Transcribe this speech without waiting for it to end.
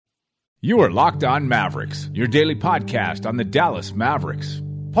You are Locked On Mavericks, your daily podcast on the Dallas Mavericks.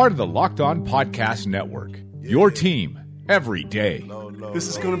 Part of the Locked On Podcast Network, your team every day. This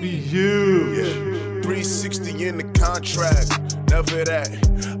is going to be huge. Yeah. 360 in the contract. Never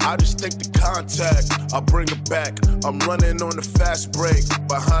that. I just take the contact. I bring it back. I'm running on the fast break.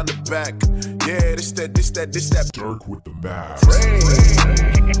 Behind the back. Yeah, this that. Dirk with the Mavs.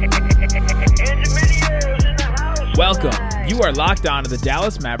 Welcome. You are locked on to the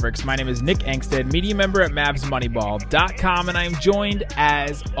Dallas Mavericks. My name is Nick Angstead, media member at MavsMoneyball.com, and I am joined,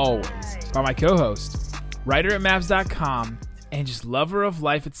 as always, by my co-host, writer at Mavs.com, and just lover of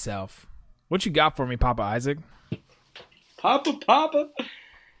life itself. What you got for me, Papa Isaac? Papa.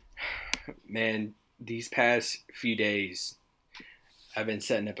 Man, these past few days, I've been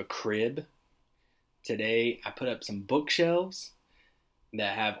setting up a crib. Today, I put up some bookshelves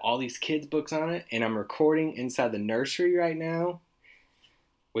that have all these kids' books on it, and I'm recording inside the nursery right now,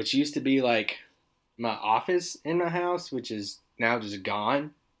 which used to be like my office in my house, which is now just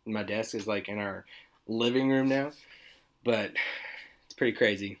gone. My desk is like in our living room now, but it's pretty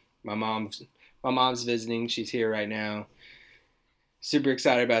crazy. My mom's visiting. She's here right now. Super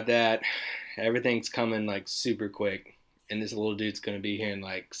excited about that. Everything's coming like super quick, and this little dude's gonna be here in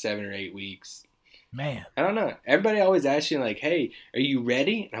like 7 or 8 weeks. Man, I don't know. Everybody always asks you, like, hey, are you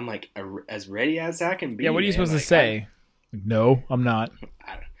ready? And I'm like, as ready as I can be. Yeah, what are you supposed to say? No, I'm not.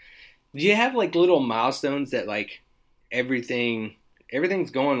 Do you have, like, little milestones that, like, everything's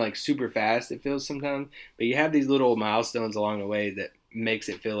going, like, super fast, it feels sometimes? But you have these little milestones along the way that makes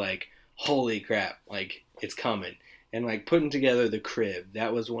it feel like, holy crap, like, it's coming. And, like, putting together the crib,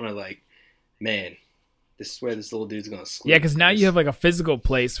 that was one of, like, man, this is where this little dude's gonna sleep. Yeah, because now you have like a physical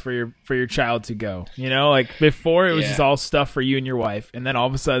place for your child to go. You know, like before it was just all stuff for you and your wife, and then all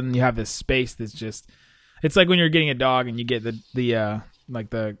of a sudden you have this space that's just—it's like when you're getting a dog and you get the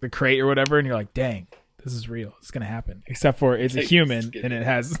crate or whatever, and you're like, dang, this is real. It's gonna happen. Except for it's a human and it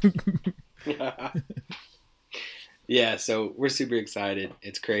has. Yeah, so we're super excited.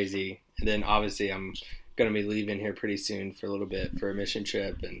 It's crazy, and then obviously I'm gonna be leaving here pretty soon for a little bit for a mission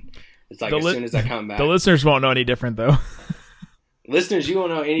trip and. It's like as soon as I come back. The listeners won't know any different, though. Listeners, you won't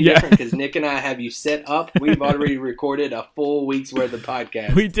know any different because Nick and I have you set up. We've already recorded a full week's worth of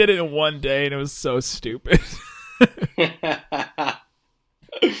podcast. We did it in one day, and it was so stupid.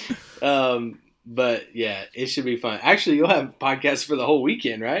 But, yeah, it should be fun. Actually, you'll have podcasts for the whole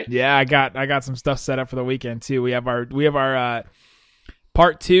weekend, right? Yeah, I got some stuff set up for the weekend, too. We have our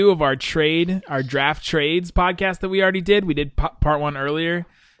part 2 of our draft trades podcast that we already did. We did part 1 earlier.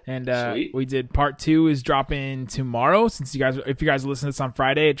 And we did part 2 is dropping tomorrow. If you guys listen to this on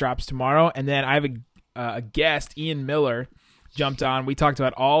Friday, it drops tomorrow. And then I have a guest, Ian Miller, jumped on. We talked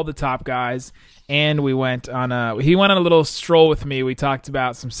about all the top guys, and he went on a little stroll with me. We talked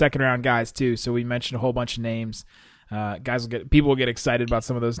about some second round guys too. So we mentioned a whole bunch of names. People will get excited about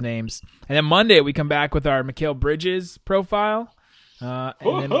some of those names. And then Monday we come back with our Mikal Bridges profile. And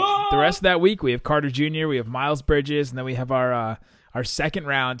then the rest of that week we have Carter Jr., we have Miles Bridges, and then we have our second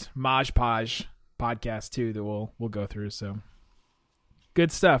round Maj Paj podcast too that we'll go through. So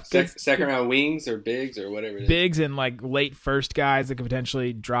good stuff. Second round wings or bigs or whatever it is. Bigs and like late first guys that could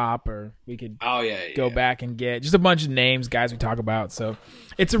potentially drop, or we could go back and get just a bunch of names, guys we talk about. So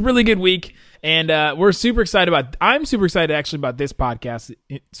it's a really good week, and I'm super excited actually about this podcast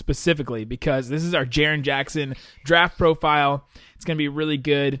specifically because this is our Jaren Jackson draft profile. It's going to be really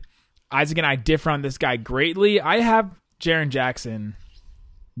good. Isaac and I differ on this guy greatly. I have Jaren Jackson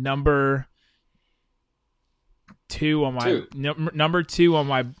number 2 on my number 2 on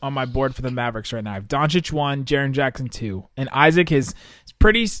my board for the Mavericks right now. I have Doncic 1, Jaren Jackson 2, and Isaac is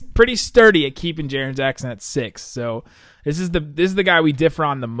pretty sturdy at keeping Jaren Jackson at 6. So this is the guy we differ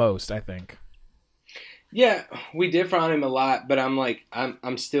on the most, I think. Yeah, we differ on him a lot, but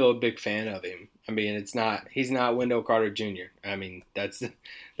I'm still a big fan of him. I mean, he's not Wendell Carter Jr. I mean, that's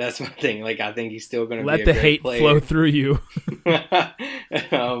my thing. Like, I think he's still going to be a great player. Let the hate flow through you.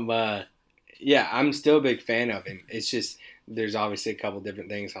 Yeah, I'm still a big fan of him. It's just there's obviously a couple different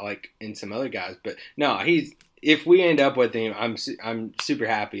things I like in some other guys, but no, if we end up with him, I'm super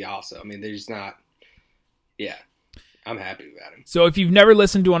happy. Also, I mean, I'm happy about him. So if you've never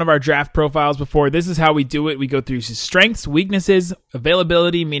listened to one of our draft profiles before, this is how we do it. We go through his strengths, weaknesses,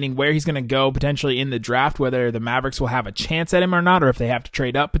 availability, meaning where he's going to go potentially in the draft, whether the Mavericks will have a chance at him or not, or if they have to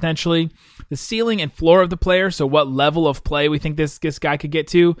trade up potentially. The ceiling and floor of the player, so what level of play we think this guy could get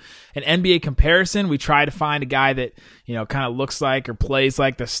to. An NBA comparison, we try to find a guy that, kind of looks like or plays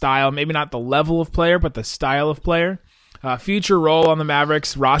like the style, maybe not the level of player, but the style of player. Future role on the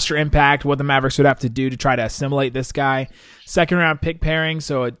Mavericks, roster impact, what the Mavericks would have to do to try to assimilate this guy. Second round pick pairing,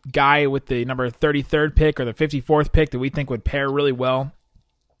 so a guy with the number 33rd pick or the 54th pick that we think would pair really well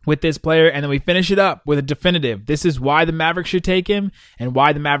with this player. And then we finish it up with a definitive. This is why the Mavericks should take him and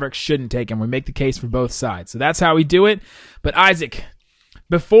why the Mavericks shouldn't take him. We make the case for both sides. So that's how we do it. But Isaac,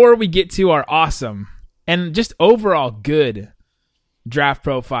 before we get to our awesome and just overall good draft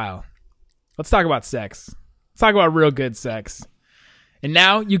profile, let's talk about sex. Let's talk about real good sex. And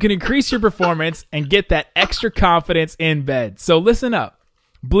now you can increase your performance and get that extra confidence in bed. So listen up.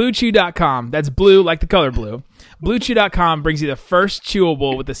 BlueChew.com, that's blue like the color blue. BlueChew.com brings you the first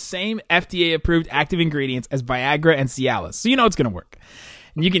chewable with the same FDA-approved active ingredients as Viagra and Cialis, so you know it's going to work.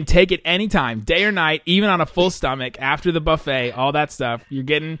 And you can take it anytime, day or night, even on a full stomach, after the buffet, all that stuff. You're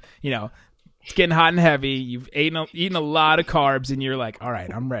getting, it's getting hot and heavy. You've eaten a lot of carbs, and you're like, all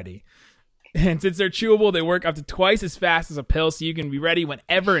right, I'm ready. And since they're chewable, they work up to twice as fast as a pill, so you can be ready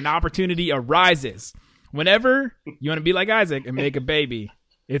whenever an opportunity arises. Whenever you want to be like Isaac and make a baby,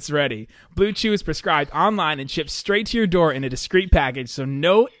 it's ready. Blue Chew is prescribed online and shipped straight to your door in a discreet package, so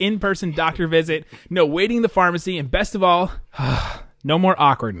no in-person doctor visit, no waiting in the pharmacy, and best of all, no more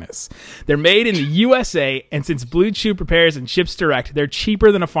awkwardness. They're made in the USA, and since Blue Chew prepares and ships direct, they're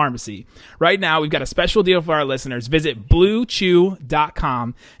cheaper than a pharmacy. Right now, we've got a special deal for our listeners. Visit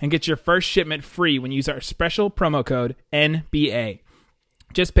BlueChew.com and get your first shipment free when you use our special promo code NBA.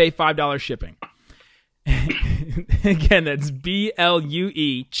 Just pay $5 shipping. Again, that's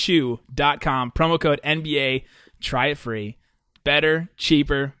BLUE chew.com, promo code NBA. Try it free. Better,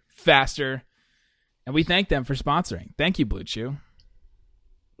 cheaper, faster. And we thank them for sponsoring. Thank you, Blue Chew.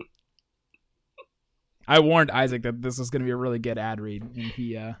 I warned Isaac that this was going to be a really good ad read, and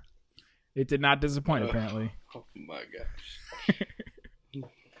it did not disappoint, apparently. Oh my gosh.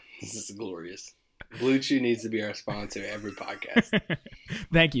 This is glorious. Blue Chew needs to be our sponsor every podcast.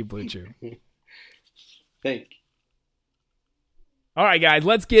 Thank you, Blue Chew. Thank you. All right, guys,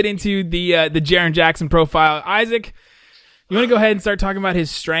 let's get into the Jaren Jackson profile. Isaac, you want to go ahead and start talking about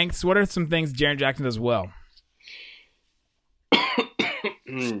his strengths? What are some things Jaren Jackson does well?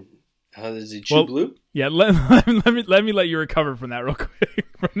 How does he chew blue? Yeah, let me let you recover from that real quick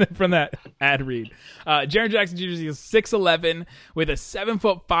from that ad read. Jaren Jackson Jr. is 6'11" with a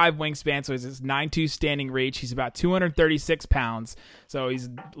 7'5" wingspan, so he's this 9'2" standing reach. He's about 236 pounds, so he's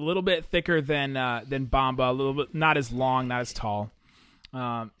a little bit thicker than Bamba, a little bit not as long, not as tall.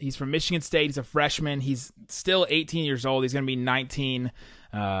 He's from Michigan State. He's a freshman. He's still 18 years old. He's going to be 19.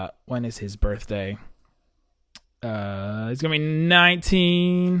 When is his birthday? He's going to be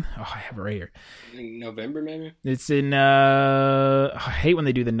 19. Oh, I have it right here. November, maybe? It's in, I hate when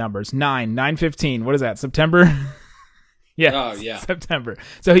they do the numbers. 9/15. What is that? September? Yeah. Oh, yeah. September.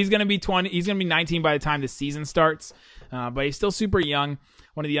 So he's going to be 20. He's going to be 19 by the time the season starts. But he's still super young.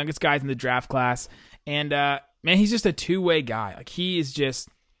 One of the youngest guys in the draft class. And, man, he's just a two-way guy. Like, he is just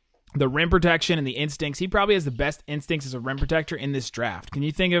the rim protection and the instincts. He probably has the best instincts as a rim protector in this draft. Can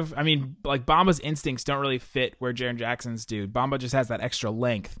you think of, like Bamba's instincts don't really fit where Jaren Jackson's do. Bamba just has that extra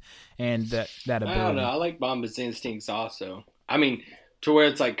length and that ability. I don't know. I like Bamba's instincts also. To where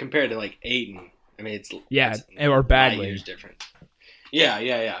it's like compared to like Ayton. It's or Bagley. Years different.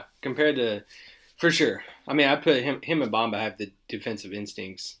 Yeah. Compared to, for sure. I put him and Bamba have the defensive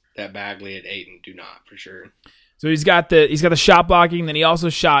instincts that Bagley and Ayton do not, for sure. So he's got the shot blocking. Then he also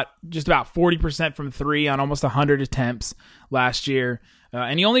shot just about 40% from three on almost 100 attempts last year.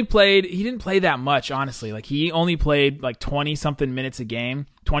 And he didn't play that much, honestly. Like, he only played like 20 something minutes a game,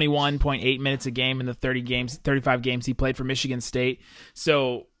 21.8 minutes a game in the 35 games he played for Michigan State.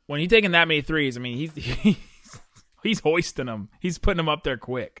 So when he's taking that many threes, he's hoisting them. He's putting them up there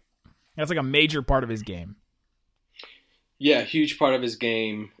quick. That's like a major part of his game. Yeah, huge part of his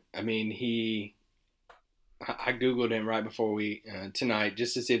game. I Googled him right before tonight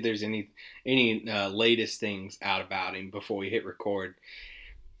just to see if there's any latest things out about him before we hit record.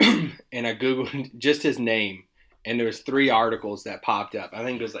 And I Googled just his name, and there was 3 articles that popped up. I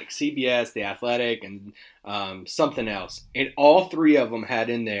think it was like CBS, The Athletic, and something else. And all 3 of them had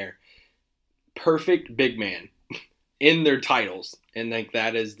in there perfect big man in their titles. And like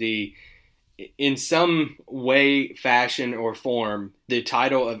that is in some way, fashion, or form, the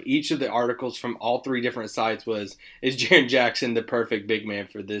title of each of the articles from all 3 different sites is Jaren Jackson the perfect big man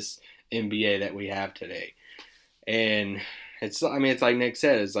for this NBA that we have today? And it's like Nick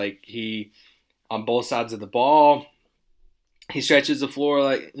said, it's like he, on both sides of the ball, he stretches the floor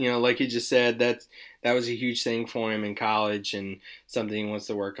like he just said. That was a huge thing for him in college and something he wants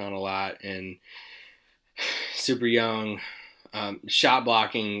to work on a lot. And super young, shot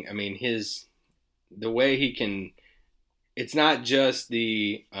blocking. The way he can it's not just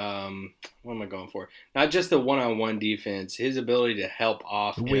the what am I going for? Not just the one-on-one defense. His ability to help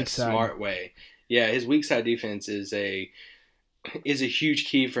off in a smart way. Yeah, his weak side defense is a huge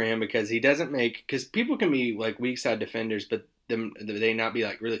key for him because he doesn't make, because people can be like weak side defenders, but they not be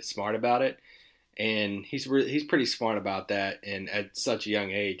like really smart about it. And he's pretty smart about that, and at such a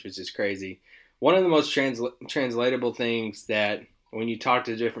young age, which is crazy. One of the most translatable things that when you talk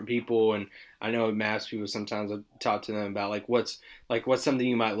to different people, and I know Mavs people sometimes I talk to them about what's something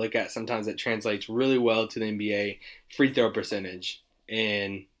you might look at sometimes that translates really well to the NBA, free throw percentage.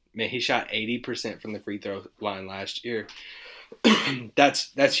 And man, he shot 80% from the free throw line last year.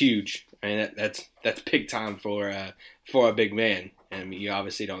 That's huge. I mean, that's big time for a big man. I mean, you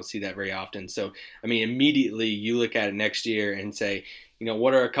obviously don't see that very often. So, I mean, immediately you look at it next year and say,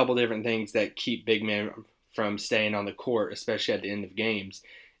 what are a couple different things that keep big men from staying on the court, especially at the end of games?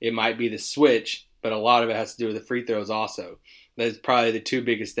 It might be the switch, but a lot of it has to do with the free throws also. That's probably the two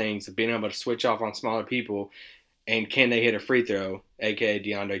biggest things, of being able to switch off on smaller people, and can they hit a free throw, aka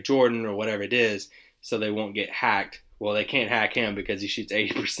DeAndre Jordan or whatever it is, so they won't get hacked. Well, they can't hack him because he shoots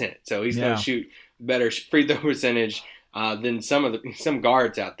 80%, so he's going to shoot better free throw percentage than some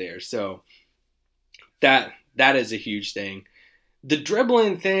guards out there. So that is a huge thing. The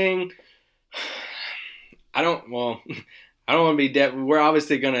dribbling thing, I don't want to be we're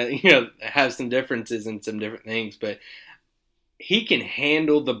obviously going to have some differences in some different things, but he can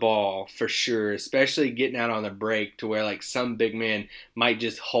handle the ball for sure, especially getting out on the break to where like some big man might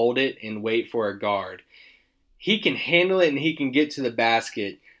just hold it and wait for a guard. He can handle it and he can get to the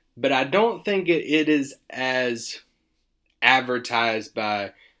basket, but I don't think it is as advertised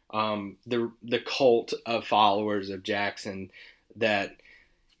by the cult of followers of Jackson that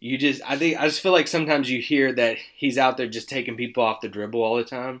I just feel like sometimes you hear that he's out there just taking people off the dribble all the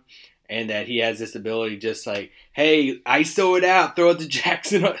time, and that he has this ability just like, hey, ISO it out, throw it to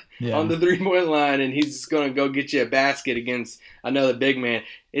Jackson on the 3-point line, and he's just going to go get you a basket against another big man.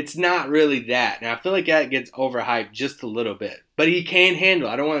 It's not really that. Now, I feel like that gets overhyped just a little bit. But he can handle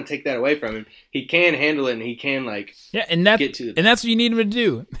it. I don't want to take that away from him. He can handle it, and he can, get to it. And that's what you need him to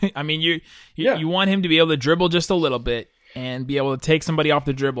do. I mean, you want him to be able to dribble just a little bit and be able to take somebody off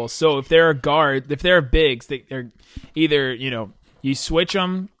the dribble. So if there are bigs, they're either, you switch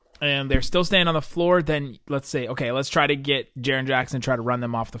them, and they're still staying on the floor, then let's say, okay, let's try to get Jaren Jackson, try to run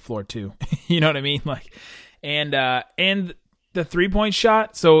them off the floor too. You know what I mean? And the 3-point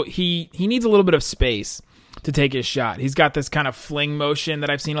shot, so he needs a little bit of space to take his shot. He's got this kind of fling motion that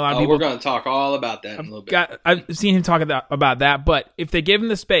I've seen a lot of people. We're going to talk all about that in a little bit. I've seen him talk about that, but if they give him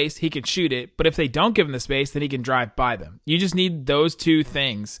the space, he can shoot it. But if they don't give him the space, then he can drive by them. You just need those two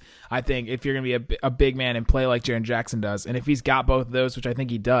things, I think, if you're going to be a big man and play like Jaren Jackson does. And if he's got both of those, which I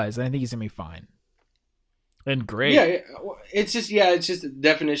think he does, then I think he's going to be fine. And great. Yeah, it's just a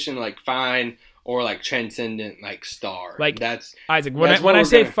definition like fine or like transcendent, like star. Like that's Isaac. When I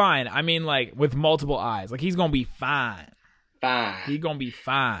say fine, I mean like with multiple eyes. Like he's gonna be fine. Fine. He's gonna be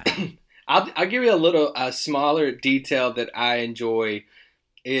fine. I'll give you a smaller detail that I enjoy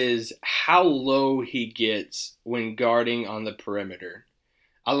is how low he gets when guarding on the perimeter.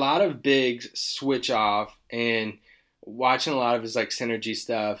 A lot of bigs switch off, and watching a lot of his like synergy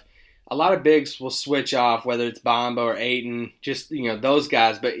stuff. A lot of bigs will switch off, whether it's Bamba or Ayton, just, those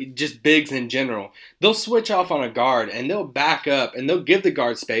guys, but just bigs in general. They'll switch off on a guard, and they'll back up, and they'll give the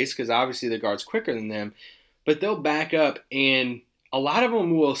guard space, because obviously the guard's quicker than them, but they'll back up, and a lot of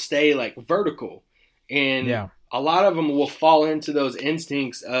them will stay, like, vertical. And a lot of them will fall into those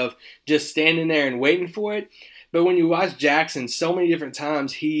instincts of just standing there and waiting for it. But when you watch Jackson, so many different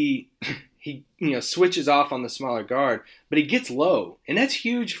times he switches off on the smaller guard, but he gets low. And that's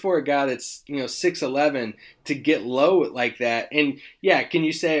huge for a guy that's, 6'11", to get low like that. And, can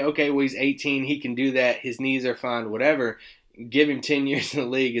you say, okay, well, he's 18, he can do that, his knees are fine, whatever. Give him 10 years in the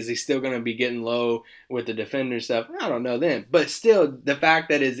league, is he still going to be getting low with the defender stuff? I don't know then. But still, the fact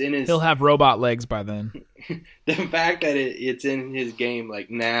that it's in his... He'll have robot legs by then. The fact that it's in his game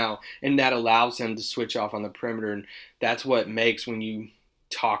like now, and that allows him to switch off on the perimeter, and that's what makes when you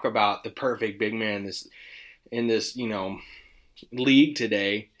talk about the perfect big man in this league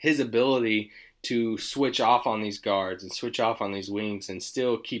today, his ability to switch off on these guards and switch off on these wings and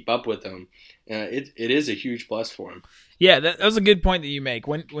still keep up with them. It is a huge plus for him. Yeah, that was a good point that you make.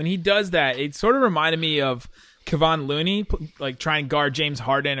 When he does that, it sort of reminded me of Kevon Looney, like trying to guard James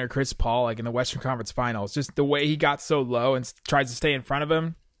Harden or Chris Paul, like in the Western Conference Finals. Just the way he got so low and tries to stay in front of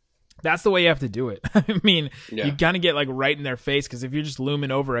him. That's the way you have to do it. I mean, Yeah. you kind of get like right in their face, because if you're just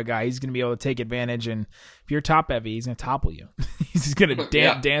looming over a guy, he's going to be able to take advantage. And if you're top heavy, he's going to topple you. He's just going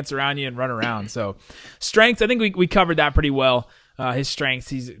to dance around you and run around. So strengths, I think we covered that pretty well. His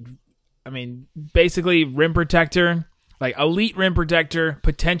strengths, basically rim protector, like elite rim protector,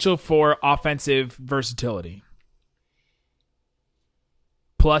 potential for offensive versatility.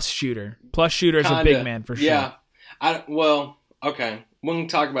 Plus shooter is a big man for sure. Yeah. Okay. We can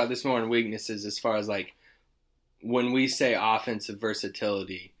talk about this more in weaknesses as far as like when we say offensive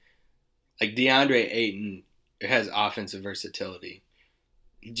versatility, like DeAndre Ayton has offensive versatility.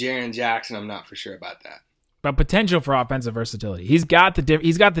 Jaren Jackson, I'm not for sure about that. But potential for offensive versatility. He's got the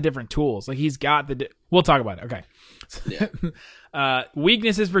different tools. Like he's got we'll talk about it. Okay. Yeah.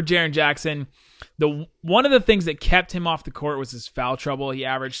 Weaknesses for Jaren Jackson. One of the things that kept him off the court was his foul trouble. He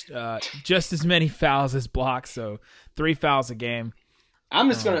averaged just as many fouls as blocks, so 3 fouls a game. I'm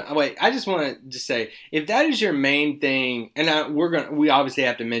just gonna wait. I just want to just say, if that is your main thing, and we obviously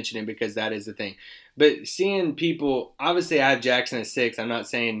have to mention it because that is the thing. But seeing people, obviously, I have Jackson at 6. I'm not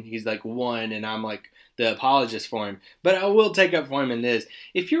saying he's like 1, and I'm like the apologist for him. But I will take up for him in this.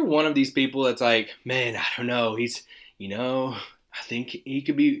 If you're one of these people that's like, man, I don't know, I think he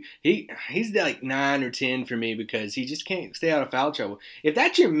could be he's like 9 or 10 for me because he just can't stay out of foul trouble. If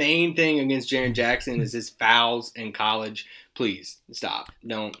that's your main thing against Jaren Jackson is his fouls in college, please stop.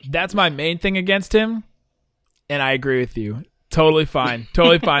 Don't. That's my main thing against him, and I agree with you. Totally fine.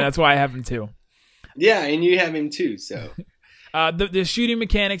 Totally fine. That's why I have him too. Yeah, and you have him too, so. The shooting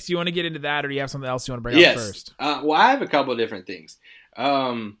mechanics, do you want to get into that, or do you have something else you want to bring up first? Well, I have a couple of different things.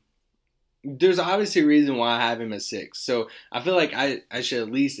 There's obviously a reason why I have him at 6. So I feel like I should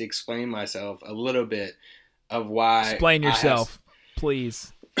at least explain myself a little bit of why. Explain yourself,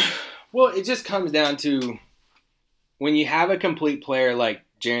 please. Well, it just comes down to when you have a complete player like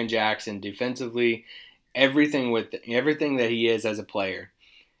Jaren Jackson defensively, everything that he is as a player,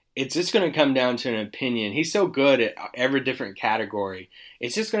 it's just going to come down to an opinion. He's so good at every different category.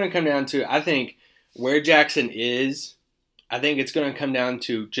 It's just going to come down to, I think, where Jackson is. I think it's going to come down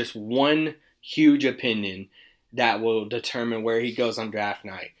to just one huge opinion that will determine where he goes on draft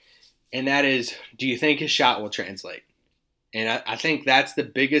night. And that is, do you think his shot will translate? And I think that's the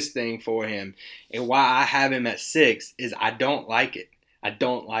biggest thing for him. And why I have him at 6 is I don't like it. I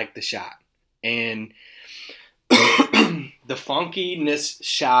don't like the shot. And the funkiness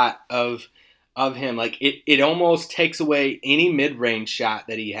shot of him, like it almost takes away any mid-range shot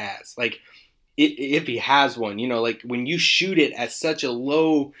that he has. Like if he has one, like when you shoot it at such a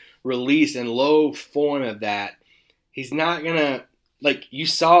low release and low form of that, he's not gonna, like you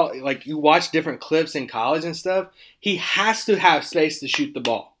saw, like you watch different clips in college and stuff, he has to have space to shoot the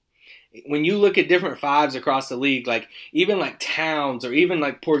ball. When you look at different 5s across the league, like even like Towns or even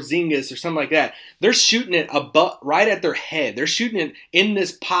like Porzingis or something like that, they're shooting it right at their head. They're shooting it in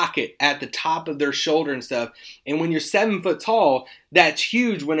this pocket at the top of their shoulder and stuff. And when you're 7 foot tall, that's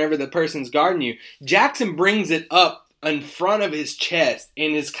huge whenever the person's guarding you. Jackson brings it up in front of his chest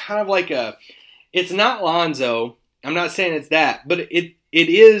and it's kind of like it's not Lonzo. I'm not saying it's that, but it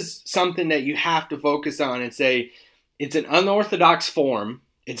is something that you have to focus on and say it's an unorthodox form.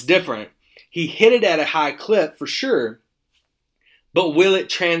 It's different. He hit it at a high clip for sure, but will it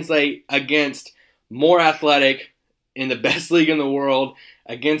translate against more athletic in the best league in the world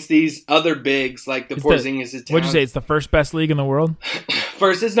against these other bigs like the Porzingis? What'd you say? It's the first best league in the world?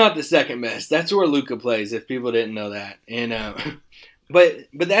 First, it's not the second best. That's where Luka plays. If people didn't know that, and but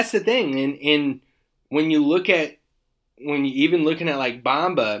that's the thing. And when you even looking at like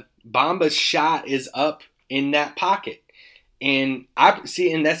Bamba's shot is up in that pocket. And I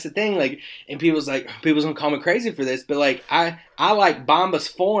see, and that's the thing, like, and people's gonna call me crazy for this, but like, I like Bamba's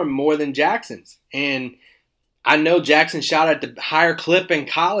form more than Jackson's. And I know Jackson shot at the higher clip in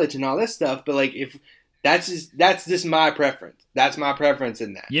college and all this stuff, but like, if that's just my preference. That's my preference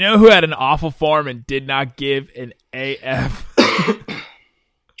in that. You know who had an awful form and did not give an AF?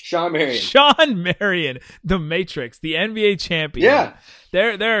 Shawn Marion. Shawn Marion, the Matrix, the NBA champion. Yeah.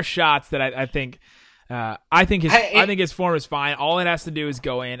 There are shots that I think. I think his form is fine. All it has to do is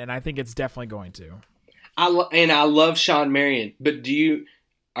go in, and I think it's definitely going to. I love Shawn Marion, but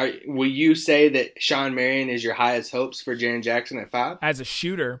will you say that Shawn Marion is your highest hopes for Jaren Jackson at 5? As a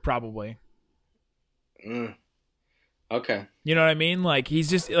shooter, probably. Okay. You know what I mean? Like he's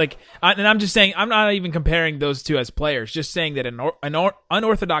just like, and I'm just saying, I'm not even comparing those two as players. Just saying that an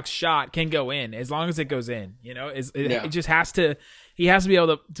unorthodox shot can go in as long as it goes in. You know, it just has to. He has to be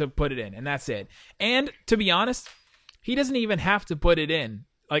able to put it in, and that's it. And to be honest, he doesn't even have to put it in.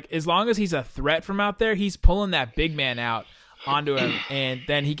 Like, as long as he's a threat from out there, he's pulling that big man out onto him, and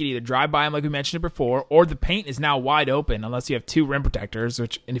then he could either drive by him like we mentioned it before, or the paint is now wide open unless you have 2 rim protectors.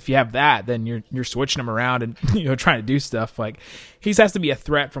 And if you have that, then you're switching him around and trying to do stuff. Like he has to be a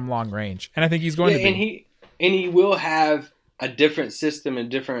threat from long range, and I think he's going to be. And he will have a different system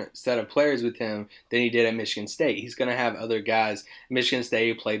and different set of players with him than he did at Michigan State. He's going to have other guys. Michigan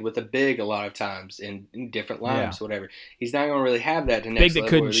State played with a big a lot of times in different lineups, whatever. He's not going to really have that to next big that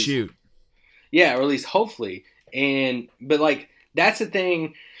level, couldn't shoot. Yeah, or at least hopefully. But like that's the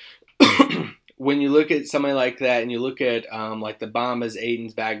thing. When you look at somebody like that, and you look at like the Bombas,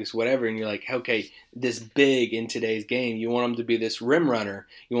 Aidens, Baggis, whatever, and you're like, okay, this big in today's game, you want him to be this rim runner.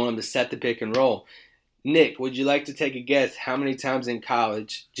 You want him to set the pick and roll. Nick, would you like to take a guess how many times in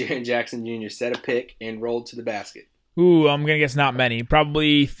college Jaren Jackson Jr. set a pick and rolled to the basket? Ooh, I'm going to guess not many.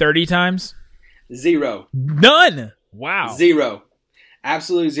 Probably 30 times? 0. None! Wow. 0.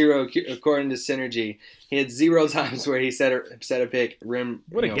 Absolutely 0, according to Synergy. He had 0 times where he set a pick, rolled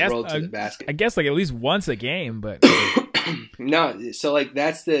to the basket. I guess like at least once a game, but... No, so like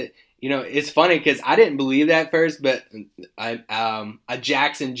that's the... it's funny because I didn't believe that first, but a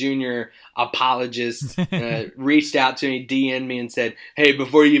Jackson Jr. apologist reached out to me, DM'd me, and said, hey,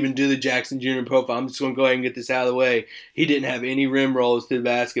 before you even do the Jackson Jr. profile, I'm just going to go ahead and get this out of the way. He didn't have any rim rolls to the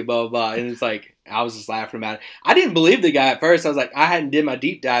basket, blah, blah, blah. And it's like, I was just laughing about it. I didn't believe the guy at first. I was like, I hadn't did my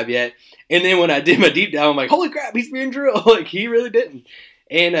deep dive yet. And then when I did my deep dive, I'm like, holy crap, he's being drilled. Like, he really didn't.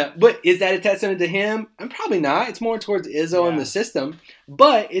 And but is that a testament to him? I'm probably not. It's more towards Izzo and the system.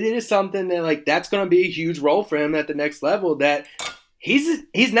 But it is something that like that's going to be a huge role for him at the next level that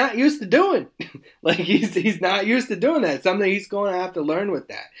he's not used to doing. Like he's not used to doing that. Something he's going to have to learn with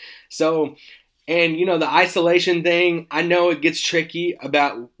that. So, and the isolation thing. I know it gets tricky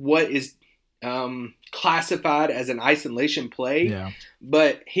about what is classified as an isolation play. Yeah.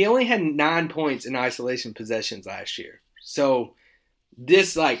 But he only had 9 points in isolation possessions last year. So.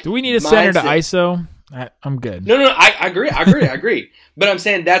 This like do we need a center to ISO? I'm good. No, I agree. But I'm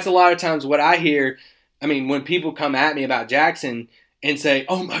saying that's a lot of times what I hear. I mean, when people come at me about Jackson and say,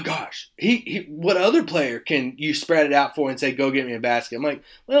 "Oh my gosh, he what other player can you spread it out for and say go get me a basket?" I'm like,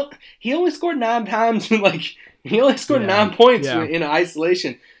 well, he only scored 9 times. Like he only scored 9 points in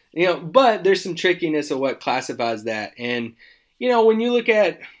isolation. But there's some trickiness of what classifies that, and when you look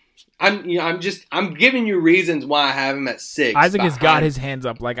at. I'm giving you reasons why I have him at 6. Isaac has got his hands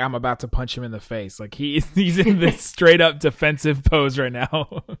up like I'm about to punch him in the face. Like he's in this straight up defensive pose right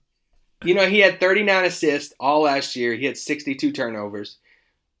now. He had 39 assists all last year. He had 62 turnovers.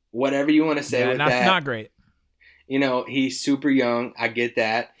 Whatever you want to say with that. Not great. He's super young. I get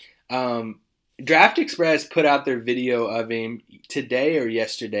that. Draft Express put out their video of him today or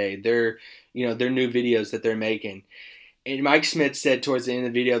yesterday. Their new videos that they're making. And Mike Smith said towards the end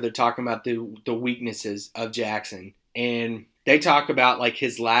of the video, they're talking about the weaknesses of Jackson. And they talk about like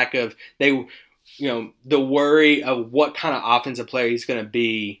his lack of, the worry of what kind of offensive player he's going to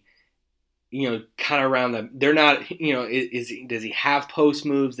be, kind of around they're not, does he have post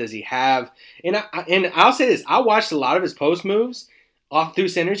moves? Does he have, and I'll say this, I watched a lot of his post moves off through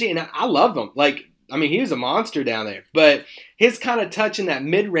Synergy and I love them. Like, I mean, he was a monster down there, but his kind of touch in that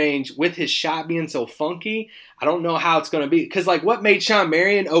mid-range with his shot being so funky, I don't know how it's going to be. Because, like, what made Sean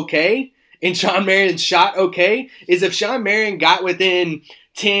Marion okay and Sean Marion's shot okay is if Sean Marion got within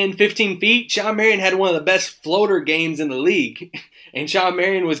 10, 15 feet, Sean Marion had one of the best floater games in the league. And Sean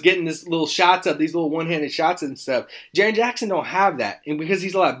Marion was getting this little shots up, these little one-handed shots and stuff. Jaren Jackson don't have that. And because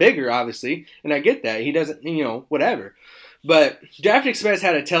he's a lot bigger, obviously, and I get that. He doesn't, whatever. But Draft Express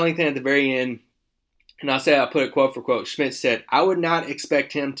had a telling thing at the very end. And I'll put it quote for quote. Schmidt said, I would not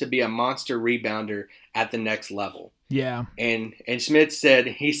expect him to be a monster rebounder at the next level. Yeah. And Schmidt said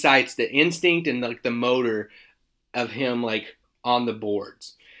he cites the instinct and like the motor of him like on the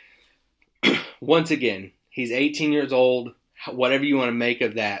boards. Once again, he's 18 years old, whatever you want to make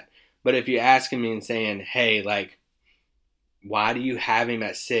of that. But if you're asking me and saying, hey, like, why do you have him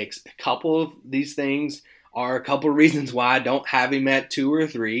at 6? A couple of these things are a couple of reasons why I don't have him at 2 or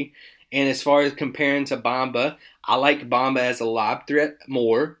 3. And as far as comparing to Bamba, I like Bamba as a lob threat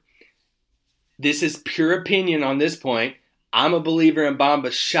more. This is pure opinion on this point. I'm a believer in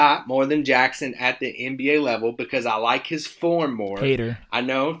Bamba's shot more than Jackson at the NBA level because I like his form more. Hater. I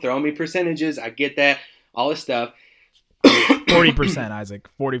know, throw me percentages. I get that, all this stuff. 40%, Isaac.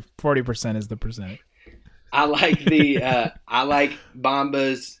 40% is the percentage. I like I like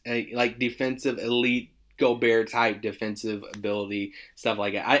Bamba's like defensive elite Gobert type defensive ability, stuff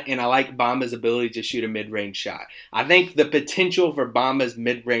like that. I like Bamba's ability to shoot a mid-range shot. I think the potential for Bamba's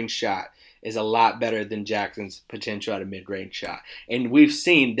mid-range shot is a lot better than Jackson's potential at a mid-range shot. And we've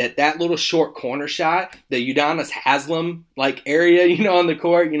seen that little short corner shot, the Udonis Haslem like area, on the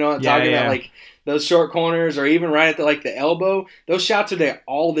court, I'm talking about like those short corners or even right at the elbow, those shots are there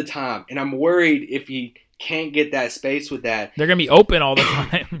all the time. And I'm worried if he can't get that space with that. They're going to be open all the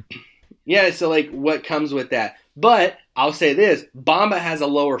time. Yeah, so what comes with that? But I'll say this, Bamba has a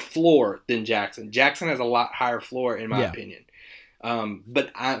lower floor than Jackson. Jackson has a lot higher floor in my opinion.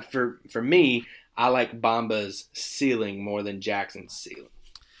 But for me, I like Bamba's ceiling more than Jackson's ceiling.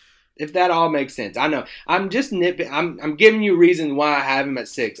 If that all makes sense. I know. I'm just I'm giving you reasons why I have him at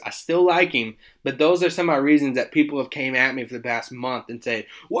 6. I still like him, but those are some of my reasons that people have came at me for the past month and said,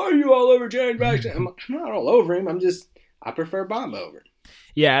 why are you all over Jaren Jackson? I'm not all over him. I prefer Bamba over him.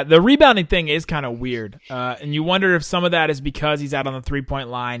 Yeah, the rebounding thing is kind of weird. And you wonder if some of that is because he's out on the three-point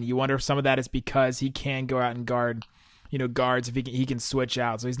line. You wonder if some of that is because he can go out and guard guards if he can switch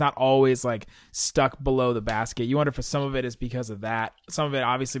out. So he's not always stuck below the basket. You wonder if some of it is because of that. Some of it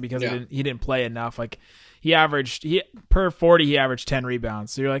obviously because he didn't play enough. Per 40 he averaged 10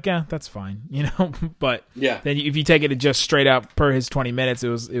 rebounds. So you're like, yeah, that's fine, But then if you take it to just straight up per his 20 minutes, it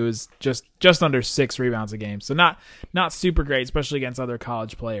was just under 6 rebounds a game. So not super great, especially against other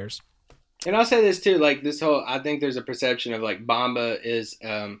college players. And I'll say this too, I think there's a perception of Bamba is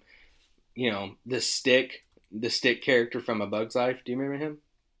the stick character from A Bug's Life. Do you remember him?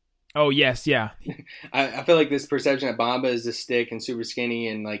 Oh, yes, yeah. I feel like this perception that Bamba is the stick and super skinny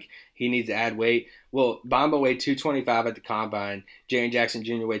and he needs to add weight. Well, Bamba weighed 225 at the combine. Jaren Jackson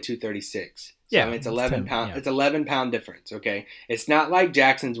Jr. weighed 236. So, yeah, it's 11 pound. Yeah. It's 11 pound difference. Okay, it's not like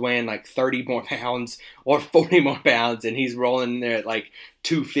Jackson's weighing 30 more pounds or 40 more pounds and he's rolling in there at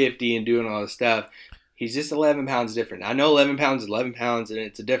 250 and doing all this stuff. He's just 11 pounds different. I know 11 pounds is 11 pounds and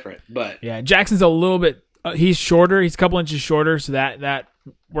it's different, but yeah, Jackson's a little bit. He's shorter. He's a couple inches shorter, so that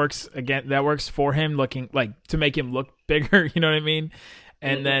works again. That works for him, looking to make him look bigger. You know what I mean?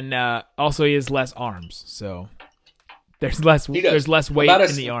 And then also he has less arms, so there's less weight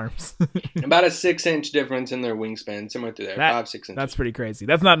in the arms. About a 6-inch difference in their wingspan, somewhere through there, 5-6 inches. That's pretty crazy.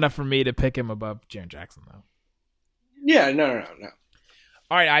 That's not enough for me to pick him above Jaren Jackson, though. Yeah, no.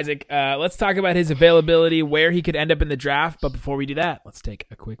 All right, Isaac. Let's talk about his availability, where he could end up in the draft. But before we do that, let's take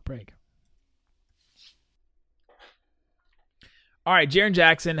a quick break. All right, Jaren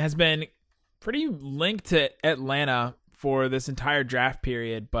Jackson has been pretty linked to Atlanta for this entire draft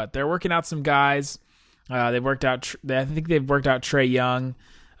period, but they're working out some guys. I think they've worked out Trae Young.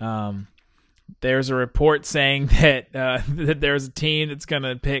 There's a report saying that that there's a team that's going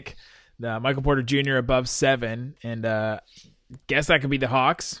to pick Michael Porter Jr. above 7, and guess that could be the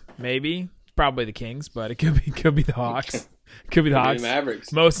Hawks. Maybe probably the Kings, but it could be the Hawks. Could be the Hawks.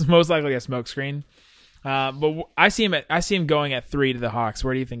 Mavericks. Most likely a smokescreen. But I see him going at 3 to the Hawks.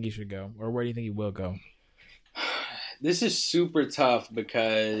 Where do you think he should go, or where do you think he will go? This is super tough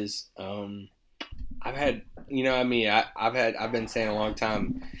because I've had, I've been saying a long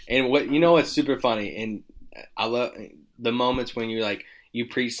time, and what's super funny, and I love the moments when you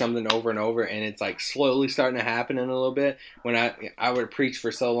preach something over and over, and it's slowly starting to happen in a little bit. When I would preach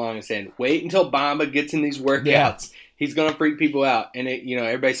for so long and saying, wait until Bamba gets in these workouts. Yeah. He's going to freak people out. And,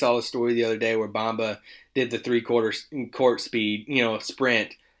 everybody saw the story the other day where Bamba did the 3/4 court speed,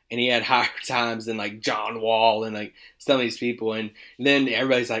 sprint, and he had higher times than John Wall and some of these people. And then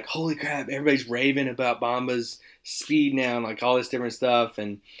everybody's like, holy crap, everybody's raving about Bamba's speed now and all this different stuff.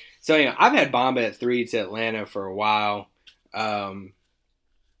 And so, I've had Bamba at 3 to Atlanta for a while.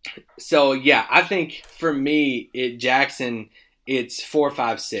 So, yeah, I think for me, Jackson, it's 4,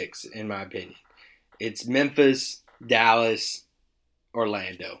 5, 6 in my opinion. It's Memphis, Dallas,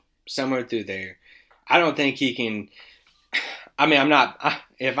 Orlando, somewhere through there. I don't think he can.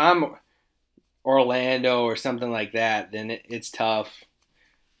 If I'm Orlando or something like that, then it's tough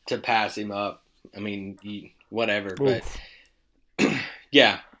to pass him up. Whatever. Oof. But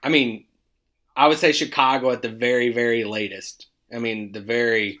yeah, I would say Chicago at the very, very latest.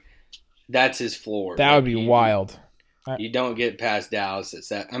 That's his floor. That would be wild. You don't get past Dallas at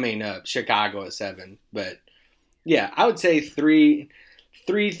 7. Chicago at 7, but. Yeah, I would say 3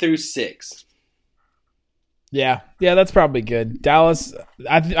 through 6. Yeah, that's probably good. Dallas,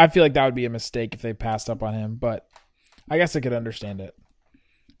 I feel like that would be a mistake if they passed up on him, but I guess I could understand it.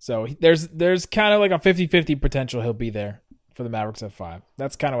 So there's kind of a 50-50 potential he'll be there for the Mavericks at 5.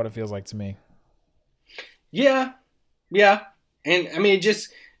 That's kind of what it feels like to me. Yeah. And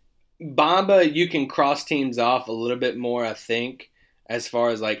just Bamba, you can cross teams off a little bit more, I think, as far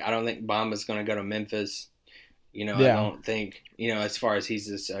as I don't think Bamba's going to go to Memphis. I don't think, as far as he's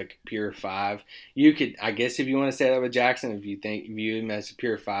just like pure 5, you could, I guess if you want to say that with Jackson, if you view him as a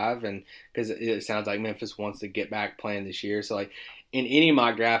pure 5, and because it sounds like Memphis wants to get back playing this year. So like in any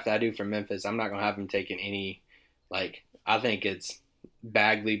mock draft I do for Memphis, I'm not going to have him taking any, like, I think it's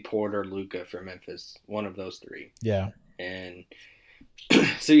Bagley, Porter, Luka for Memphis, one of those 3. Yeah. And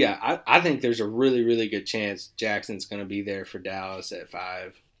so, yeah, I think there's a really, really good chance Jackson's going to be there for Dallas at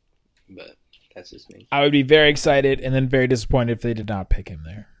 5, but that's just me. I would be very excited and then very disappointed if they did not pick him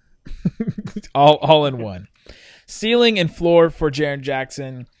there. all in one. Ceiling and floor for Jaren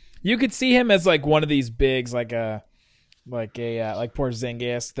Jackson. You could see him as like one of these bigs, like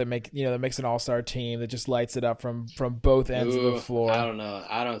Porzingis that makes an all-star team that just lights it up from both ends of the floor. I don't know.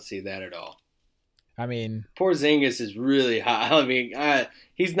 I don't see that at all. I mean, Porzingis is really high. I mean,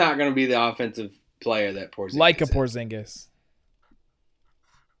 he's not going to be the offensive player that Porzingis like a is. Porzingis.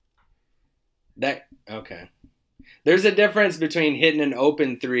 Okay. There's a difference between hitting an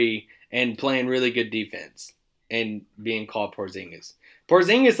open 3 and playing really good defense and being called Porzingis.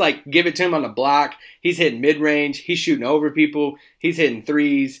 Porzingis, like, give it to him on the block. He's hitting mid-range. He's shooting over people. He's hitting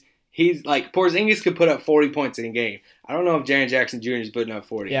threes. He's like, Porzingis could put up 40 points in a game. I don't know if Jaren Jackson Jr. is putting up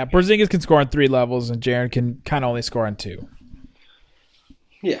 40. Yeah, Porzingis can score on 3 levels, and Jaren can kind of only score on 2.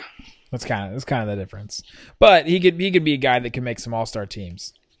 Yeah. That's kind of the difference. But he could be a guy that can make some all-star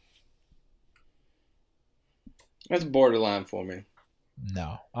teams. That's borderline for me.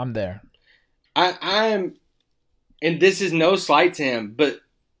 No, I'm there. I'm, and this is no slight to him, but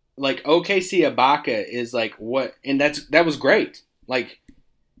like OKC Ibaka is like what, and that was great. Like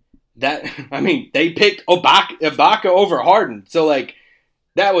that, I mean, they picked Ibaka over Harden, so like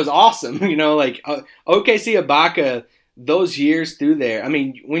that was awesome. Like OKC Ibaka, those years through there. I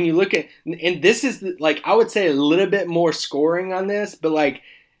mean, when you look at, and this is like, I would say a little bit more scoring on this, but like,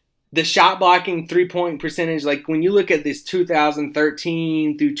 the shot blocking 3-point percentage, like when you look at this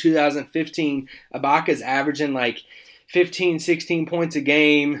 2013 through 2015, Ibaka's averaging like 15, 16 points a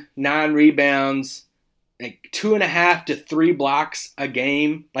game, 9 rebounds, like 2.5 to 3 blocks a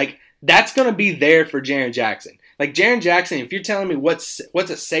game. Like that's going to be there for Jaren Jackson. Like Jaren Jackson, if you're telling me what's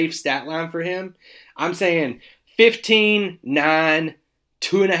a safe stat line for him, I'm saying 15, 9,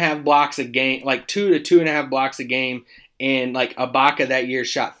 2.5 blocks a game, like 2 to 2.5 blocks a game. And like Ibaka that year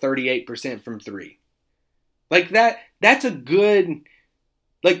shot 38% from 3. Like that's a good,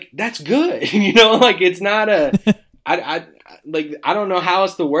 like that's good. Like it's not a, I don't know how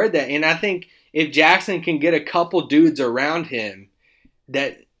else to word that. And I think if Jackson can get a couple dudes around him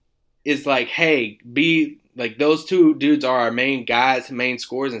that is like, hey, be like those 2 dudes are our main guys, main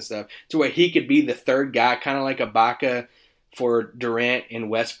scorers and stuff, to where he could be the third guy, kind of like Ibaka for Durant and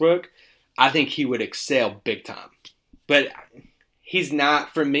Westbrook, I think he would excel big time. But he's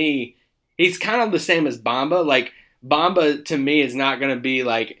not, for me, he's kind of the same as Bamba. Like, Bamba, to me, is not going to be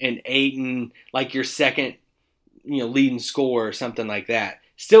like an Ayton, like your second, leading scorer or something like that.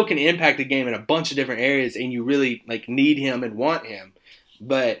 Still can impact the game in a bunch of different areas, and you really, like, need him and want him.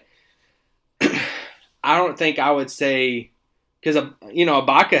 But I don't think I would say, because,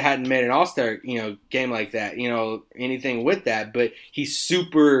 Ibaka hadn't made an all-star, game like that, anything with that, but he's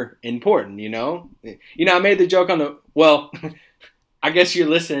super important, I made the joke on I guess you're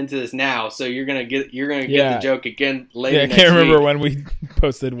listening to this now, so you're gonna get the joke again later. Yeah, I can't remember when we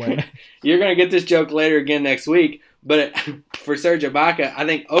posted when. You're gonna get this joke later again next week. But for Serge Ibaka, I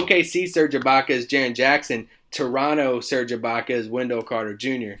think OKC Serge Ibaka is Jaren Jackson. Toronto Serge Ibaka is Wendell Carter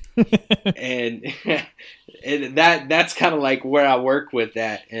Jr. and that's kind of like where I work with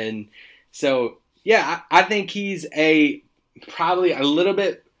that. And so yeah, I think he's probably a little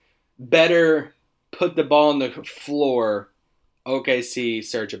bit better put the ball on the floor OKC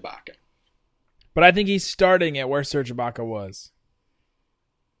Serge Ibaka. But I think he's starting at where Serge Ibaka was.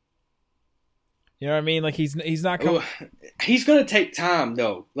 You know what I mean? Like he's not coming. He's going to take time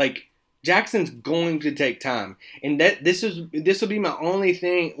though. Like Jackson's going to take time, and this will be my only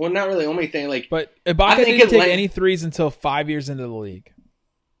thing. Well, not really only thing. Like, but Ibaka didn't take any threes until 5 years into the league.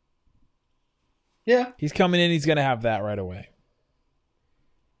 Yeah, he's coming in. He's going to have that right away.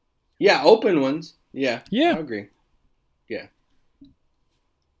 Yeah, open ones. Yeah, I agree.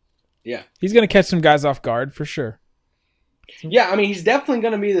 Yeah, he's going to catch some guys off guard for sure. Yeah, I mean, he's definitely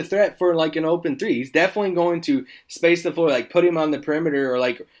going to be the threat for like an open three. He's definitely going to space the floor, like put him on the perimeter or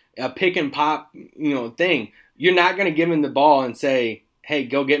like a pick and pop, thing. You're not going to give him the ball and say, "Hey,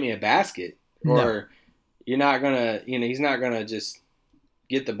 go get me a basket," or you're not going to, he's not going to just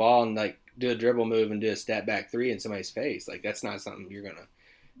get the ball and like do a dribble move and do a step back three in somebody's face. Like that's not something you're going to.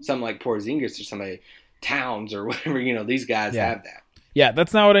 Something like Porzingis or somebody, Towns or whatever. These guys have that. Yeah,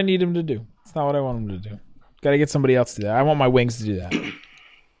 that's not what I need him to do. It's not what I want him to do. Got to get somebody else to do that. I want my wings to do that.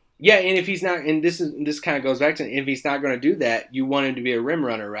 Yeah, and if he's not, and this kind of goes back to, if he's not going to do that, you want him to be a rim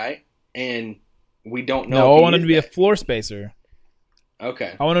runner, right? And we don't know. No, I want him to be a floor spacer.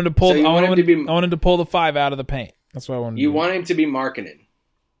 Okay. I want him to pull. So I want him to pull the 5 out of the paint. That's what I want. You want him to be marketing.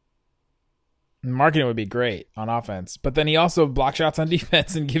 Marketing would be great on offense, but then he also blocks shots on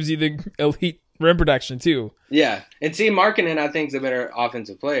defense and gives you the elite rim protection too. Yeah, and see, Markkanen I think is a better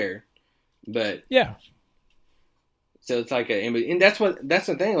offensive player, but yeah. So it's like and that's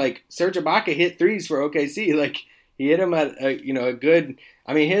the thing. Like Serge Ibaka hit threes for OKC. Like he hit them at a good.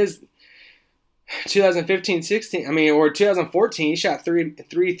 I mean his 2015-16. I mean, or 2014, he shot three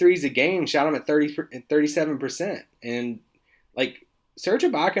threes a game. Shot them at 37%, and like Serge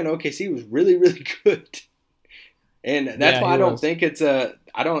Ibaka in OKC was really really good. And that's why I don't think it's I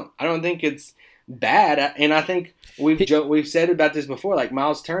don't think it's bad. And I think we've said about this before. Like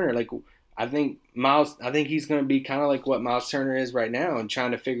Miles Turner, like I think he's going to be kind of like what Miles Turner is right now, and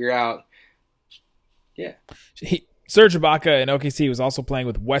trying to figure out. Yeah, Serge Ibaka in OKC was also playing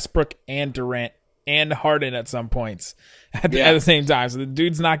with Westbrook and Durant and Harden at some points at the same time. So the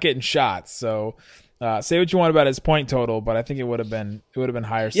dude's not getting shots. So. Say what you want about his point total, but I think it would have been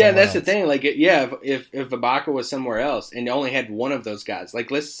higher. Yeah, that's else. the thing. Like, if Ibaka was somewhere else and only had one of those guys, like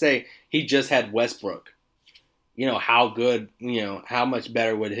let's say he just had Westbrook, how good, how much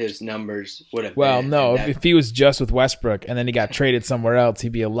better would his numbers would have been? Well, no, if he was just with Westbrook and then he got traded somewhere else,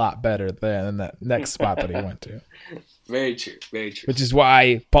 he'd be a lot better than that next spot that he went to. Very true, very true. Which is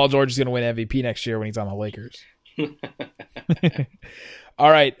why Paul George is going to win MVP next year when he's on the Lakers. All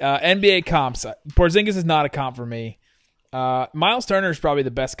right, NBA comps. Porzingis is not a comp for me. Miles Turner is probably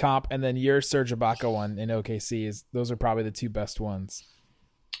the best comp, and then your Serge Ibaka one in OKC those are probably the two best ones.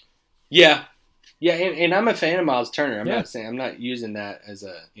 Yeah, and I'm a fan of Miles Turner. I'm not using that as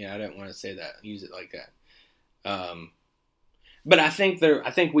a I don't want to say that. Use it like that. But I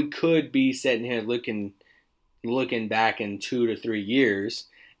think we could be sitting here looking back in 2 to 3 years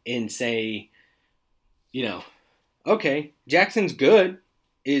and say, okay, Jackson's good.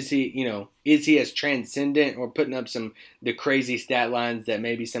 Is he as transcendent or putting up the crazy stat lines that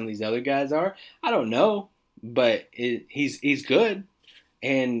maybe some of these other guys are? I don't know, but he's good.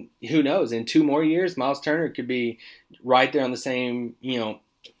 And who knows? In 2 more years, Miles Turner could be right there on the same,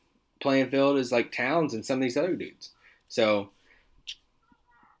 playing field as like Towns and some of these other dudes. So,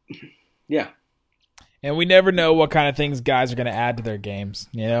 yeah. And we never know what kind of things guys are going to add to their games.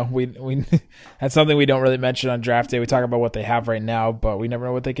 We that's something we don't really mention on draft day. We talk about what they have right now, but we never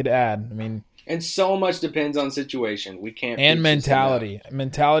know what they could add. I mean, and so much depends on situation. We can't. And mentality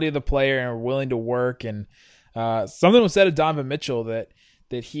of the player, and willing to work. And something was said of Donovan Mitchell that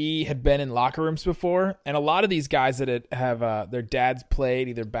he had been in locker rooms before, and a lot of these guys that have their dads played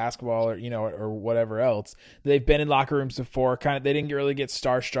either basketball or or whatever else, they've been in locker rooms before. They didn't really get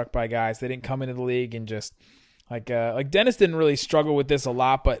starstruck by guys. They didn't come into the league and just like Dennis didn't really struggle with this a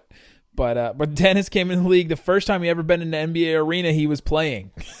lot, but Dennis came in the league the first time he ever been in an NBA arena. He was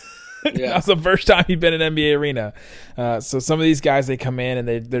playing. Yeah. That was the first time he'd been in an NBA arena. So some of these guys, they come in and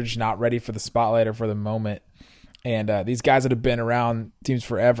they're just not ready for the spotlight or for the moment. And these guys that have been around teams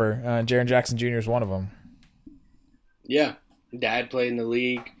forever, Jaren Jackson Jr. is one of them. Yeah. Dad played in the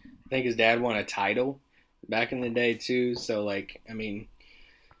league. I think his dad won a title back in the day, too. So,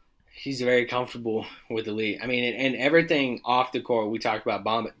 he's very comfortable with the league. I mean, and everything off the court, we talked about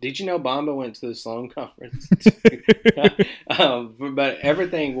Bamba. Did you know Bamba went to the Sloan Conference? But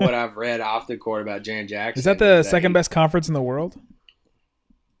everything what I've read off the court about Jaren Jackson. Is that the second best conference in the world?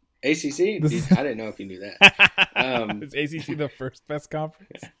 ACC? I didn't know if you knew that. Is ACC the first best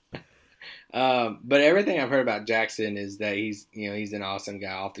conference? But everything I've heard about Jackson is that he's an awesome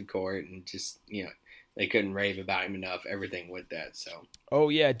guy off the court, and just they couldn't rave about him enough. Everything with that. So. Oh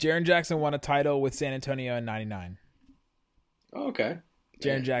yeah, Jaren Jackson won a title with San Antonio in '99. Oh, okay.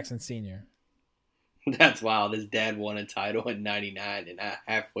 Jaren Jackson Sr. That's wild. His dad won a title in '99, and I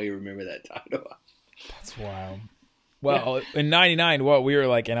halfway remember that title. That's wild. Well, in '99, we were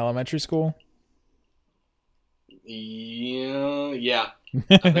like in elementary school? Yeah.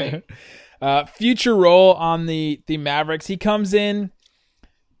 Future role on the Mavericks. He comes in.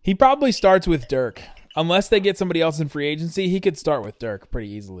 He probably starts with Dirk. Unless they get somebody else in free agency, he could start with Dirk pretty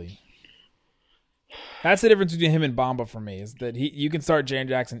easily. That's the difference between him and Bamba for me, is that you can start Jaren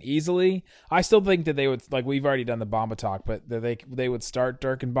Jackson easily. I still think that they would, we've already done the Bamba talk, but they would start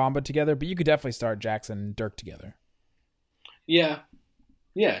Dirk and Bamba together, but you could definitely start Jackson and Dirk together. Yeah,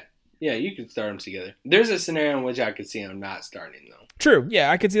 you could start them together. There's a scenario in which I could see them not starting, though. True,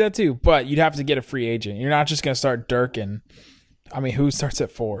 yeah, I could see that too, but you'd have to get a free agent. You're not just going to start Dirk and, who starts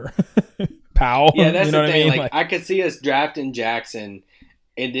at 4? Powell. Yeah, that's you know the what thing. I mean? Like, I could see us drafting Jackson,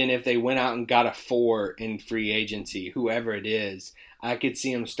 and then if they went out and got a 4 in free agency, whoever it is, I could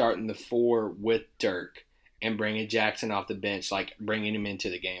see him starting the 4 with Dirk and bringing Jackson off the bench, like bringing him into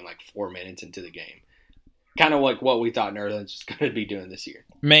the game, like 4 minutes into the game. Kind of like what we thought Nerlens was going to be doing this year.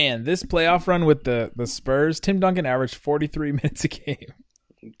 Man, this playoff run with the Spurs, Tim Duncan averaged 43 minutes a game.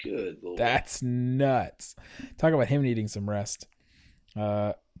 Good Lord. That's nuts. Talk about him needing some rest.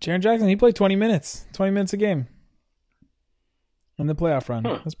 Jaren Jackson, he played 20 minutes a game in the playoff run.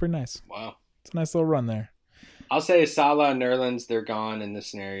 That's pretty nice. Wow. It's a nice little run there. I'll say Salah and Nerlens, they're gone in this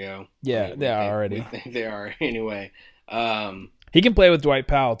scenario. Yeah, they are already. We think they are anyway. He can play with Dwight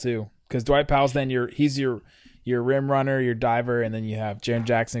Powell too, because Dwight Powell's then he's your rim runner, your diver, and then you have Jaren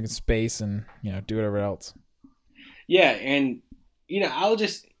Jackson who can space and do whatever else. Yeah, and I'll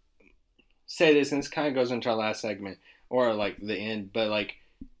just say this, and this kind of goes into our last segment or like the end, but like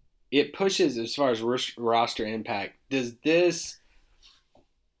it pushes as far as roster impact. Does this?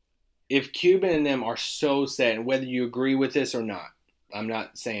 If Cuban and them are so set, and whether you agree with this or not, I'm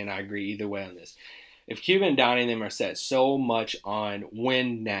not saying I agree either way on this. If Cuban and Donnie and them are set so much on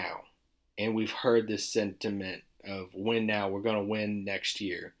win now, and we've heard this sentiment of win now, we're going to win next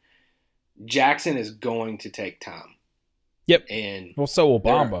year, Jackson is going to take time. Yep. And well, so will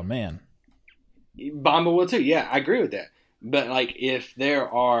Bamba, man. Bamba will too. Yeah, I agree with that. But like, if there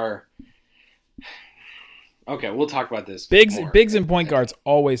are, okay, we'll talk about this. Bigs and point guards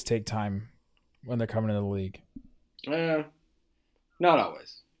always take time when they're coming into the league. Not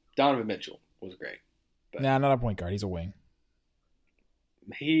always. Donovan Mitchell was great. But nah, not a point guard. He's a wing.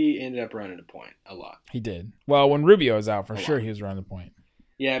 He ended up running the point a lot. He did. Well, when Rubio was out, for sure he was running the point.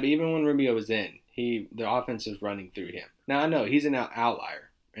 Yeah, but even when Rubio was in, the offense was running through him. Now I know he's an outlier,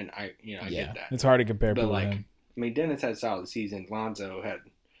 and I get that. It's hard to compare. But people like, to him. I mean, Dennis had a solid season. Lonzo had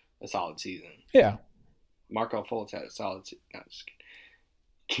a solid season. Yeah. Markelle Fultz had a solid season. No, just kidding.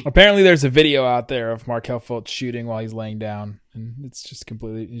 Apparently, there's a video out there of Markelle Fultz shooting while he's laying down, and it's just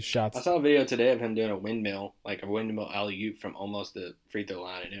completely shots. I saw a video today of him doing a windmill alley-oop from almost the free throw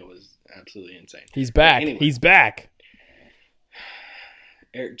line, and it was absolutely insane. He's back. Anyway, he's back.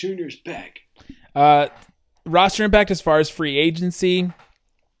 Eric Jr.'s back. Roster impact as far as free agency,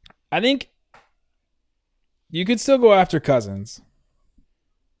 I think you could still go after Cousins.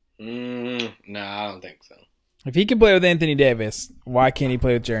 No, I don't think so. If he can play with Anthony Davis, why can't he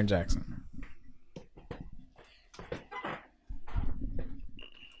play with Jaren Jackson?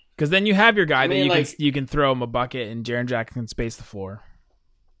 Because then you have your guy you can throw him a bucket and Jaren Jackson can space the floor.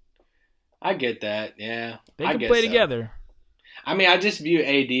 I get that, yeah. They can play together. I mean, I just view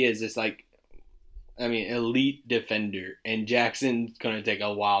AD as this elite defender, and Jackson's going to take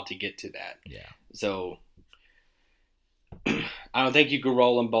a while to get to that. Yeah. So I don't think you could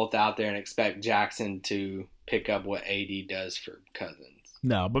roll them both out there and expect Jackson to pick up what AD does for Cousins.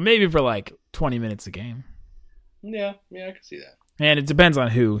 No, but maybe for like 20 minutes a game. Yeah, I can see that. And it depends on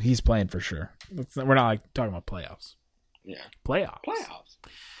who he's playing for sure. We're not like talking about playoffs. Yeah. Playoffs. Playoffs.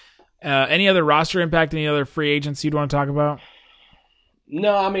 Any other roster impact, any other free agents you'd want to talk about?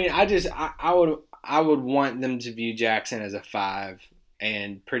 No, I mean, I would want them to view Jackson as a 5,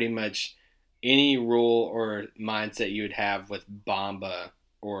 and pretty much any rule or mindset you would have with Bamba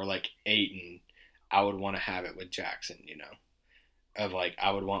or like Ayton, I would want to have it with Jackson, of like,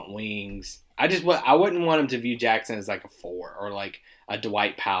 I would want wings. I wouldn't want him to view Jackson as like a 4 or like a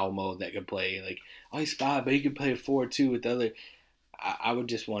Dwight Powell mode that could play like, oh, he's 5, but he could play a 4 too with the other. I would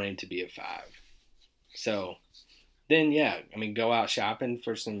just want him to be a 5. So then, yeah, I mean, go out shopping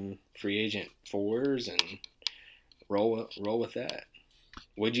for some free agent 4s and roll with that.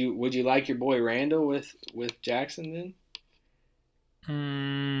 Would you like your boy Randall with Jackson then?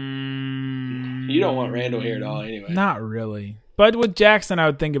 You don't want Randall here at all anyway. Not really. But with Jackson, I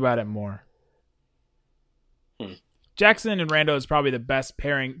would think about it more. Jackson and Randall is probably the best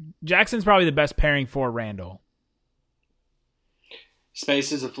pairing. Jackson's probably the best pairing for Randall.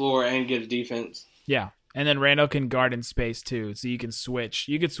 Spaces the floor and gives defense. Yeah. And then Randall can guard in space too. So you can switch.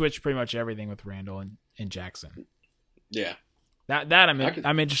 You could switch pretty much everything with Randall and Jackson. Yeah. That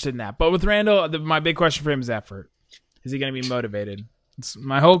I'm interested in that. But with Randall, my big question for him is effort. Is he going to be motivated? It's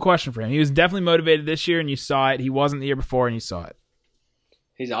my whole question for him. He was definitely motivated this year, and you saw it. He wasn't the year before, and you saw it.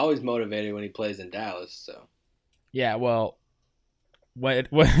 He's always motivated when he plays in Dallas. So. Yeah, well, what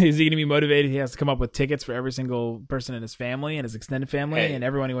is he going to be motivated? He has to come up with tickets for every single person in his family and his extended family and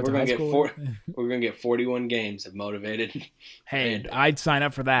everyone he went to high school. We're going to get 41 games of motivated. Hey, Randall. I'd sign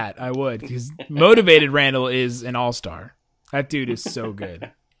up for that. I would, because motivated Randall is an all-star. That dude is so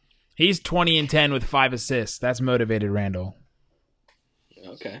good. He's 20 and 10 with 5 assists. That's motivated Randall.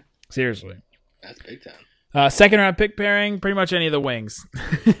 Okay. Seriously. That's big time. Second round pick pairing, pretty much any of the wings.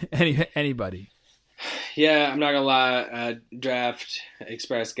 Anybody. Yeah, I'm not gonna lie. Draft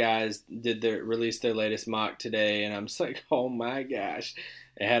Express guys released their latest mock today, and I'm just like, oh my gosh!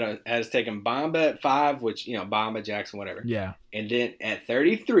 It had us taking Bamba at 5, which Bamba, Jackson, whatever. Yeah. And then at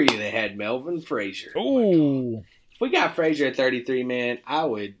 33, they had Melvin Frazier. Ooh. If we got Frazier at 33, man, I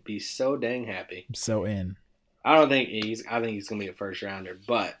would be so dang happy. I'm so in. I think he's gonna be a first rounder,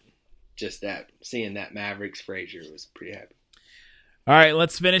 but just seeing that Mavericks Frazier was pretty happy. All right,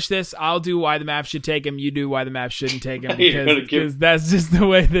 let's finish this. I'll do why the Mavs should take him. You do why the Mavs shouldn't take him because that's just the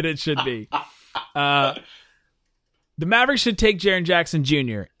way that it should be. The Mavericks should take Jaren Jackson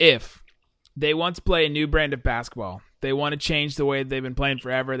Jr. if they want to play a new brand of basketball. They want to change the way they've been playing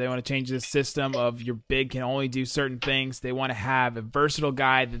forever. They want to change the system of your big can only do certain things. They want to have a versatile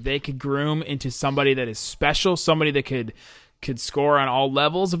guy that they could groom into somebody that is special, somebody that could score on all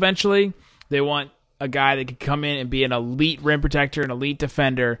levels eventually. They want a guy that could come in and be an elite rim protector, an elite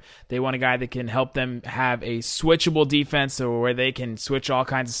defender. They want a guy that can help them have a switchable defense, so where they can switch all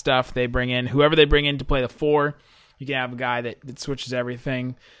kinds of stuff. They bring in whoever they bring in to play the 4. You can have a guy that switches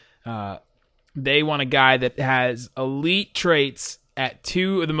everything. They want a guy that has elite traits at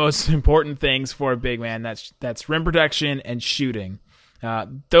 2 of the most important things for a big man. That's rim protection and shooting.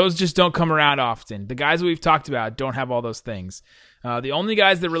 Those just don't come around often. The guys that we've talked about don't have all those things. The only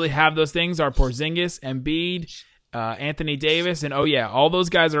guys that really have those things are Porzingis, Embiid, Anthony Davis, and all those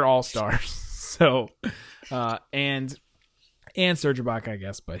guys are all-stars. So, and Serge Ibaka, I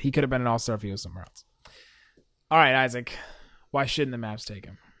guess, but he could have been an all-star if he was somewhere else. All right, Isaac, why shouldn't the Mavs take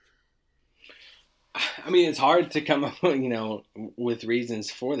him? I mean, it's hard to come up, with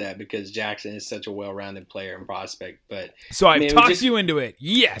reasons for that because Jackson is such a well-rounded player and prospect. But so I've talked you into it.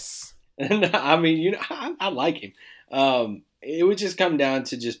 Yes. I mean, I like him. It would just come down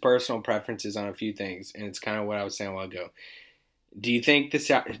to just personal preferences on a few things, and it's kind of what I was saying a while ago. Do you think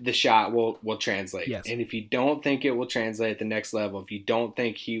the shot will translate? Yes. And if you don't think it will translate at the next level, if you don't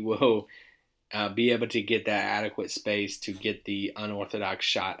think he will be able to get that adequate space to get the unorthodox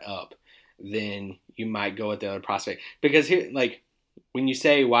shot up, then you might go with the other prospect. Because here, when you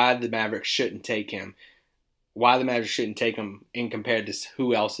say why the Mavericks shouldn't take him in compared to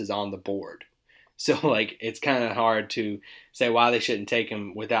who else is on the board. So, it's kind of hard to say why they shouldn't take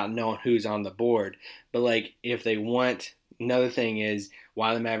him without knowing who's on the board. But, if they want – another thing is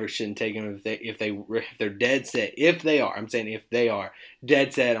why the Mavericks shouldn't take him if they're dead set. If they are – I'm saying if they are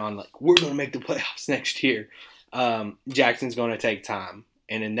dead set on, we're going to make the playoffs next year, Jackson's going to take time.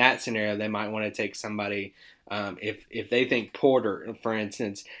 And in that scenario, they might want to take somebody if they think Porter, for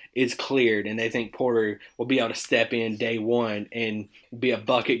instance, is cleared and they think Porter will be able to step in day one and be a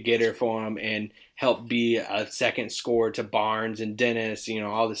bucket getter for them and help be a second scorer to Barnes and Dennis,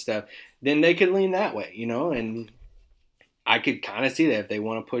 all this stuff, then they could lean that way, and I could kind of see that if they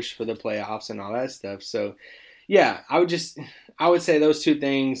want to push for the playoffs and all that stuff. So, yeah, I would say those two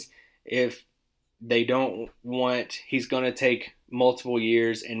things. If they don't want, he's going to take multiple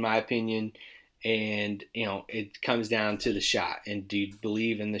years, in my opinion, and it comes down to the shot. And do you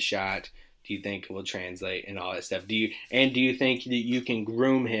believe in the shot? Do you think it will translate and all that stuff? Do you think that you can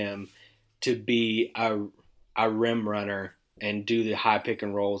groom him to be a rim runner and do the high pick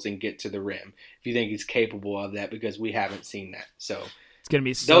and rolls and get to the rim? If you think he's capable of that, because we haven't seen that, so it's gonna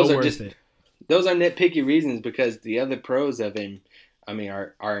be worth it. Those are nitpicky reasons because the other pros of him, I mean,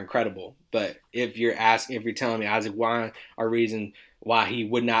 are incredible. But if you're telling me, Isaac, why are reasons why he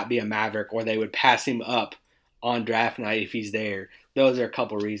would not be a Maverick or they would pass him up on draft night if he's there, those are a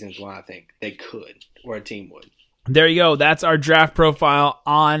couple reasons why I think they could or a team would. There you go. That's our draft profile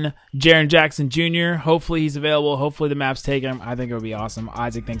on Jaren Jackson Jr. Hopefully he's available. Hopefully the Mavs take him. I think it would be awesome.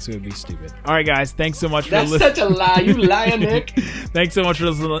 Isaac thinks it would be stupid. All right, guys. Thanks so much for listening. That's such a lie. You liar, Nick. Thanks so much for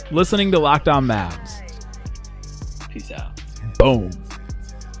listening to Locked On Mavs. Peace out. Boom.